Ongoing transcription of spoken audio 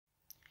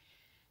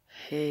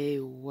Hey,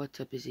 what's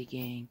up, Izzy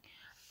Gang?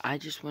 I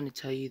just want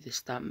to tell you the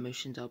stop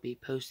motions I'll be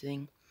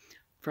posting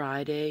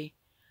Friday,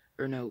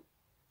 or no,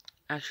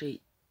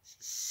 actually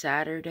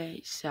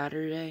Saturday,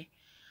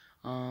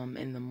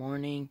 in the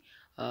morning.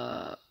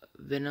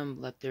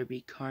 Venom Let There Be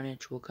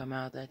Carnage will come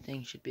out. That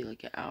thing should be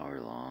like an hour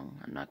long.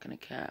 I'm not gonna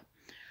cap.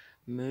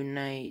 Moon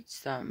Knight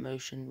stop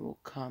motion will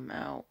come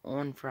out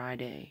on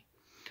Friday.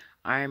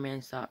 Iron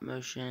Man stop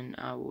motion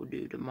I will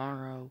do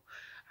tomorrow.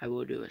 I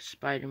will do a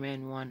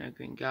Spider-Man one, a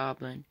Green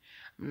Goblin.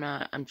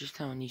 I'm just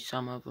telling you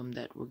some of them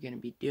that we're going to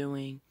be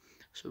doing.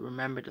 So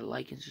remember to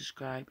like and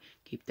subscribe.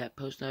 Keep that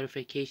post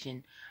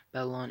notification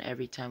bell on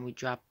every time we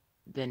drop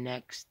the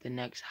next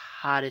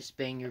hottest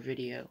banger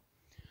video.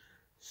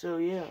 So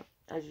yeah,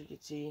 as you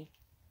can see,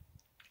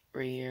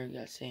 right here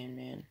got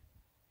Sandman.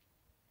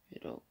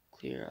 It'll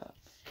clear up.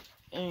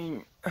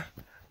 And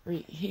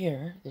right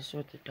here, this is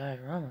what the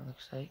diorama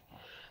looks like.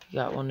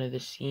 Got one of the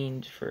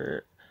scenes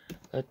for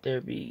Let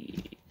There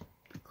Be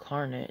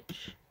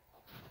Carnage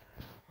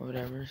or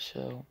whatever.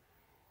 So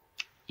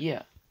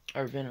yeah,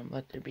 or Venom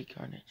Let There Be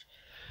Carnage.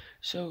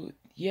 So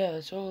yeah,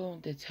 that's all I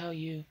want to tell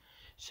you.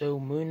 So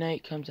Moon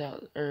Knight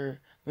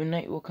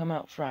will come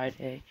out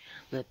Friday.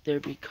 Let There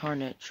Be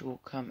Carnage will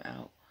come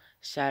out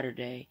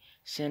Saturday.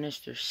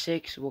 Sinister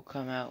 6 will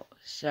come out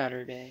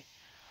Saturday.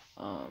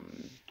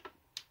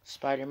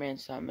 Spider-Man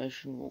stop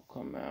motion will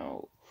come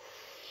out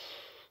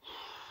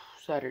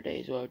Saturday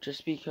as well,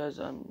 just because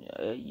why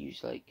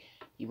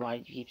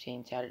do you keep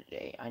saying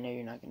Saturday? I know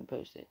you're not going to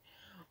post it,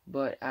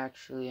 but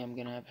actually I'm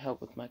going to have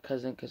help with my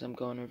cousin because I'm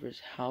going over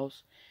his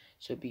house,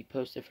 so be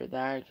posted for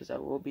that because I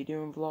will be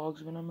doing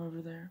vlogs when I'm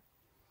over there.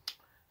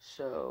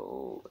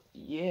 So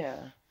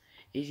yeah,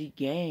 Izzy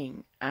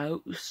Gang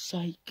out.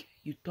 Psych,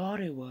 you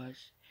thought it was,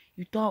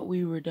 you thought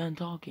we were done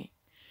talking.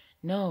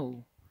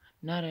 No,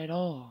 not at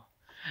all,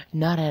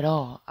 not at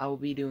all. I will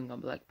be doing a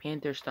Black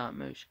Panther stop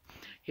motion.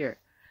 Here,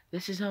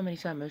 this is how many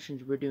stop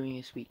motions we're doing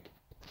this week.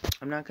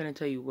 I'm not going to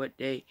tell you what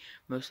day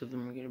most of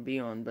them are going to be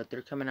on, but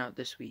they're coming out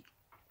this week.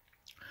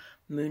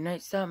 Moon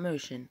Knight stop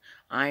motion,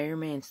 Iron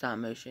Man stop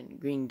motion,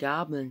 Green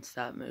Goblin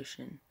stop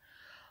motion,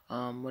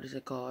 what is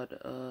it called?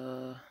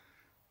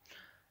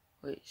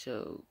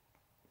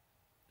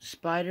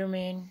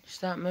 Spider-Man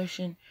stop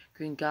motion,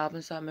 Green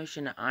Goblin stop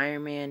motion,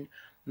 Iron Man,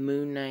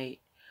 Moon Knight,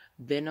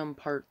 Venom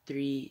Part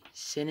 3,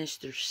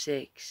 Sinister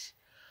 6,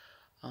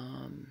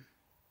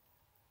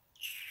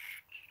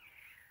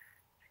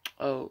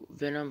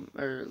 Venom,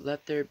 or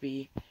Let There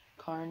Be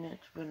Carnage,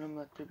 Venom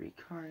Let There Be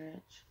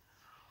Carnage,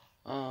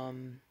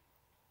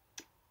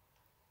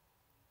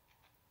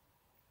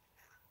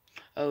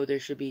 there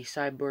should be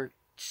Cyborg,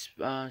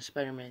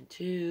 Spider-Man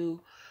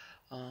 2,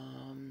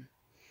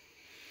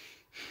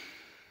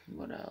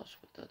 what else?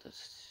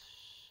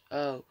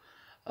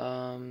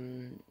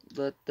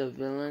 Let the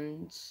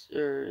Villains,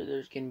 or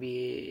there's gonna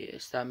be a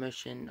stop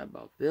motion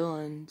about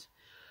villains,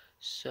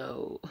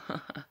 so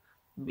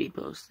be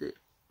posted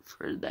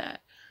for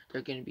that.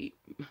 They're gonna be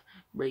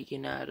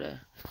breaking out of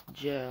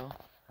jail.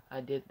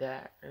 I did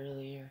that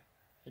earlier,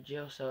 a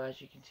jail cell,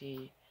 as you can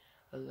see.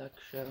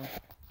 Electro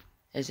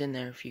is in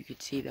there if you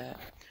could see that.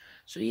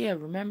 So yeah,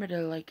 remember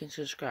to like and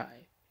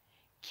subscribe.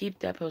 Keep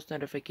that post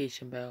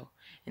notification bell.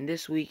 And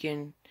this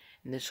weekend,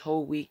 and this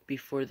whole week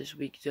before this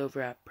week is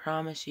over, I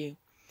promise you,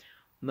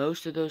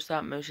 most of those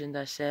stop motions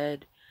I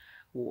said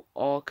will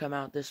all come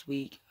out this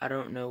week. I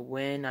don't know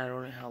when, I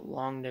don't know how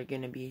long they're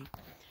gonna be.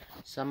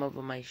 Some of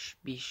them might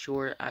be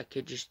short. I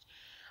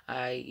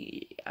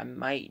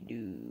might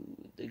do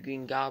the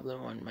Green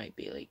Goblin one, might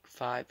be like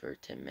 5 or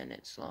 10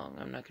 minutes long.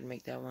 I'm not gonna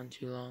make that one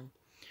too long.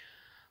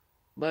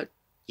 But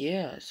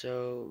yeah,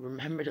 so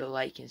remember to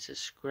like and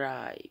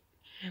subscribe.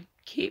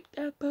 Keep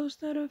that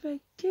post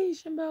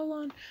notification bell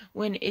on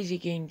when Izzy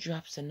Gang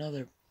drops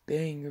another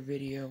banger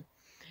video.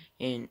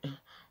 And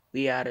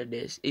we out of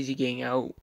this. Izzy Gang out.